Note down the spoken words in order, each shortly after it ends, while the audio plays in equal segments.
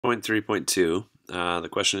3.3.2,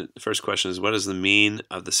 the first question is, what is the mean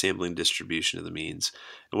of the sampling distribution of the means?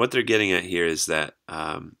 And what they're getting at here is that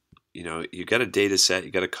you got a data set,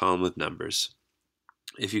 you got a column with numbers.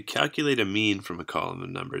 If you calculate a mean from a column of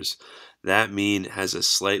numbers, that mean has a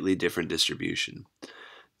slightly different distribution.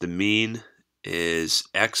 The mean is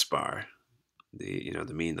x bar.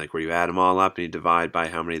 The mean, like where you add them all up and you divide by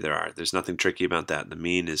how many there are. There's nothing tricky about that. The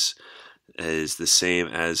mean is the same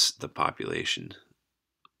as the population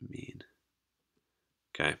mean.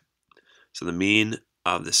 Okay, so the mean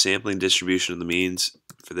of the sampling distribution of the means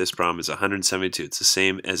for this problem is 172. It's the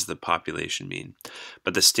same as the population mean,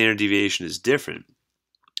 but the standard deviation is different.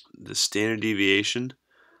 The standard deviation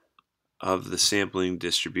of the sampling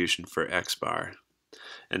distribution for x bar,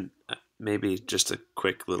 and maybe just a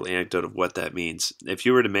quick little anecdote of what that means. If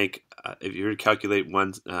you were to calculate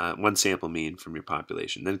one sample mean from your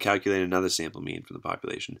population, then calculate another sample mean from the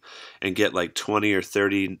population, and get like 20 or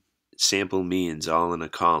 30 sample means all in a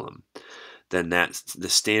column, then the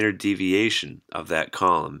standard deviation of that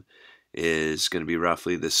column is going to be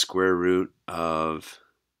roughly the square root of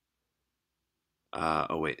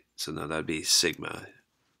that'd be sigma.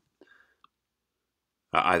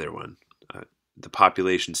 Either one. The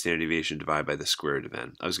population standard deviation divided by the square root of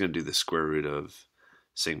n. I was going to do the square root of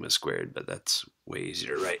sigma squared, but that's way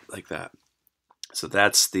easier to write like that. So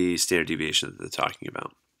that's the standard deviation that they're talking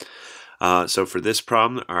about. So for this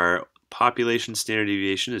problem, our population standard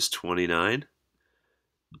deviation is 29,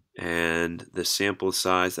 and the sample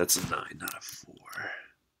size, that's a 9, not a 4.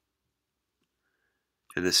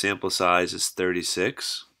 And the sample size is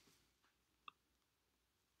 36.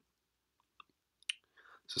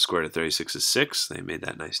 So square root of 36 is 6. They made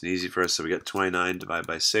that nice and easy for us. So we got 29 divided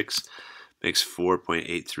by 6 makes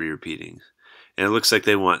 4.83 repeating. And it looks like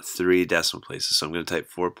they want 3 decimal places. So I'm going to type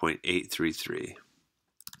 4.833.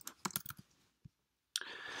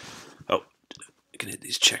 Oh, I can hit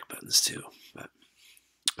these check buttons too. But,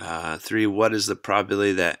 3, what is the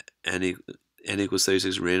probability that n equals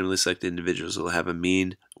 36 randomly selected individuals will have a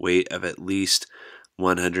mean weight of at least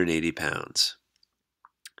 180 pounds?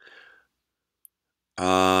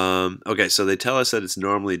 Okay, so they tell us that it's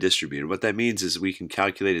normally distributed. What that means is we can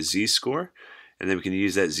calculate a z-score, and then we can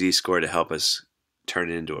use that z-score to help us turn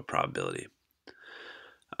it into a probability.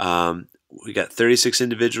 We got 36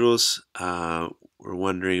 individuals. We're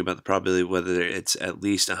wondering about the probability whether it's at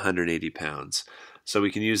least 180 pounds. So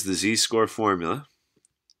we can use the z-score formula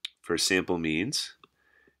for sample means,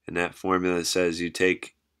 and that formula says you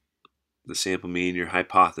take the sample mean you're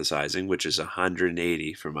hypothesizing, which is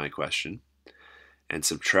 180 for my question, and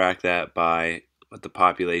subtract that by what the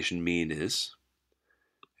population mean is,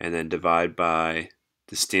 and then divide by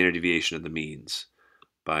the standard deviation of the means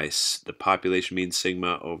by the population mean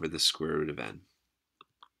sigma over the square root of n.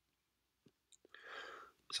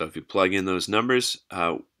 So if you plug in those numbers,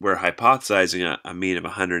 we're hypothesizing a mean of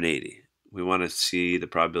 180. We want to see the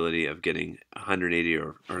probability of getting 180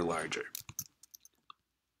 or larger.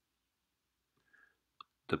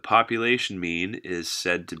 The population mean is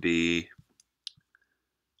said to be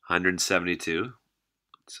 172.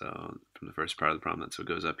 So from the first part of the problem, that's what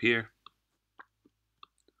goes up here.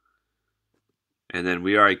 And then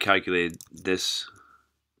we already calculated this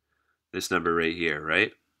number right here,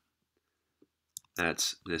 right?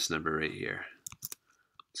 That's this number right here.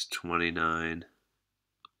 It's 29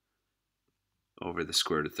 over the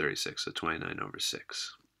square root of 36, so 29 over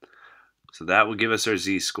 6. So that will give us our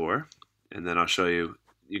z-score, and then I'll show you,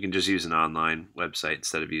 you can just use an online website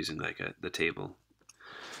instead of using like the table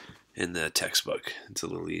in the textbook. It's a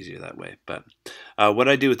little easier that way. But what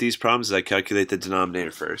I do with these problems is I calculate the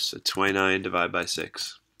denominator first, so 29 divided by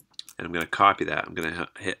 6. And I'm going to copy that. I'm going to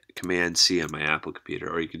hit Command C on my Apple computer,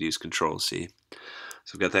 or you could use Control C.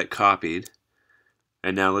 So I've got that copied.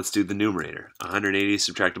 And now let's do the numerator. 180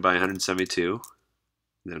 subtracted by 172.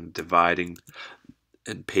 And I'm dividing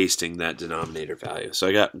and pasting that denominator value. So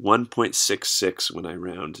I got 1.66 when I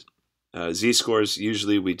round. Z-scores,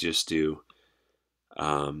 usually we just do,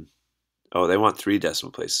 they want 3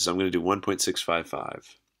 decimal places. So I'm going to do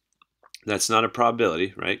 1.655. That's not a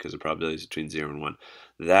probability, right? Because the probability is between 0 and 1.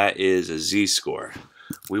 That is a z-score.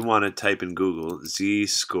 We want to type in Google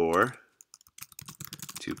z-score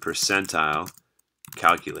to percentile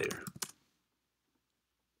calculator.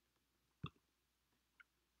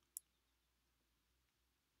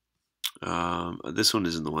 This one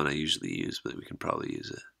isn't the one I usually use, but we can probably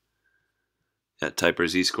use it. Yeah, type our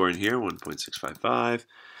z-score in here, 1.655,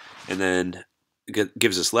 and then it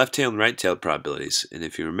gives us left-tailed and right-tailed probabilities. And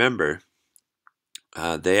if you remember,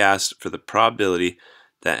 they asked for the probability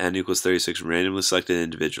that n equals 36 randomly selected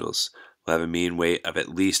individuals will have a mean weight of at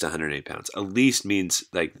least 108 pounds. At least means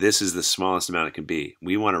like this is the smallest amount it can be.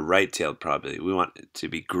 We want a right-tailed probability. We want it to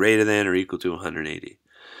be greater than or equal to 180.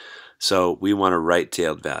 So we want a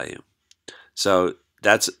right-tailed value. So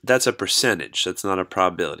that's a percentage. That's not a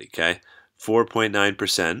probability, okay?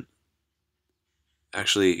 4.9%.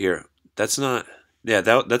 Actually, here, that's not, yeah,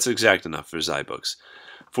 that's exact enough for Zybooks.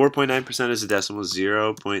 4.9% is a decimal,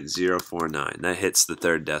 0.049. That hits the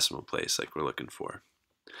third decimal place like we're looking for.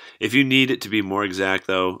 If you need it to be more exact,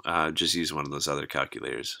 though, just use one of those other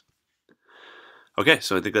calculators. Okay,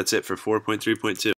 so I think that's it for 4.3.2.